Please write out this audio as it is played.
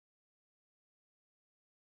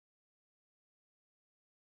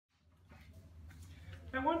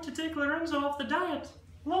I want to take Lorenzo off the diet.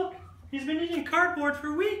 Look, he's been eating cardboard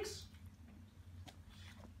for weeks.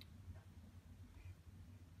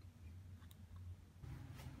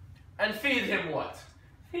 And feed him what?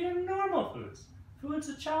 Feed him normal foods. Foods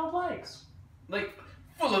a child likes. Like,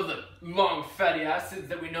 full of the long fatty acids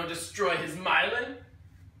that we know destroy his myelin?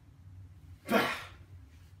 Bah!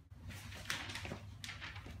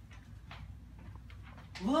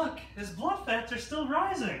 Look, his blood fats are still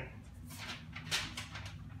rising.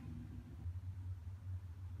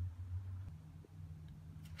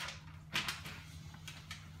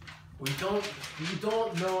 We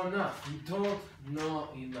don't know enough. We don't know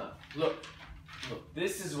enough. Look,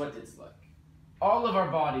 this is what it's like. All of our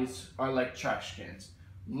bodies are like trash cans.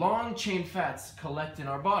 Long chain fats collect in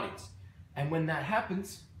our bodies. And when that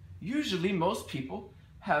happens, usually most people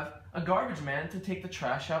have a garbage man to take the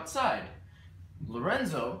trash outside.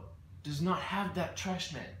 Lorenzo does not have that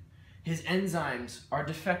trash man. His enzymes are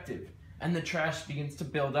defective, and the trash begins to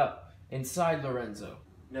build up inside Lorenzo.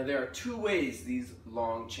 Now there are two ways these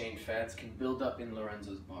long chain fats can build up in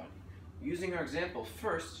Lorenzo's body. Using our example,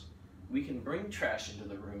 first, we can bring trash into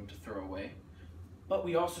the room to throw away, but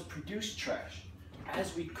we also produce trash.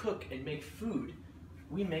 As we cook and make food,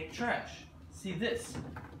 we make trash. See this?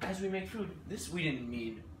 As we make food, this we didn't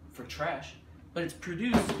need for trash, but it's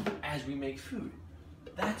produced as we make food.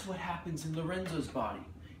 That's what happens in Lorenzo's body.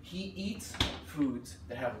 He eats foods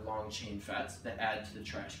that have long chain fats that add to the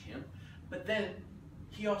trash can, but then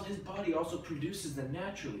his body also produces them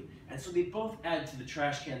naturally, and so they both add to the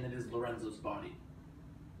trash can that is Lorenzo's body.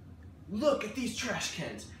 Look at these trash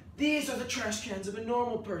cans. These are the trash cans of a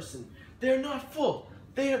normal person. They're not full.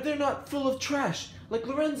 They're not full of trash like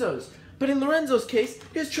Lorenzo's. But in Lorenzo's case,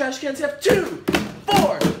 his trash cans have 2,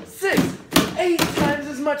 4, 6, 8 times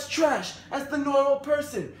as much trash as the normal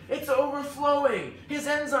person. It's overflowing. His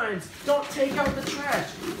enzymes don't take out the trash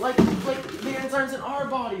like the enzymes in our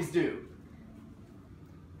bodies do.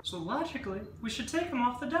 So logically, we should take him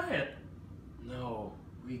off the diet. No,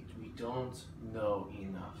 we don't know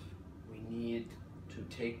enough. We need to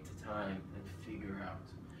take the time and figure out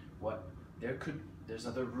what there's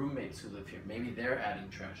other roommates who live here. Maybe they're adding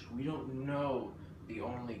trash. We don't know the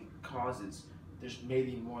only causes. There's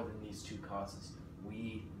maybe more than these 2 causes.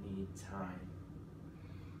 We need time.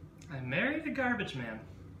 I married a garbage man.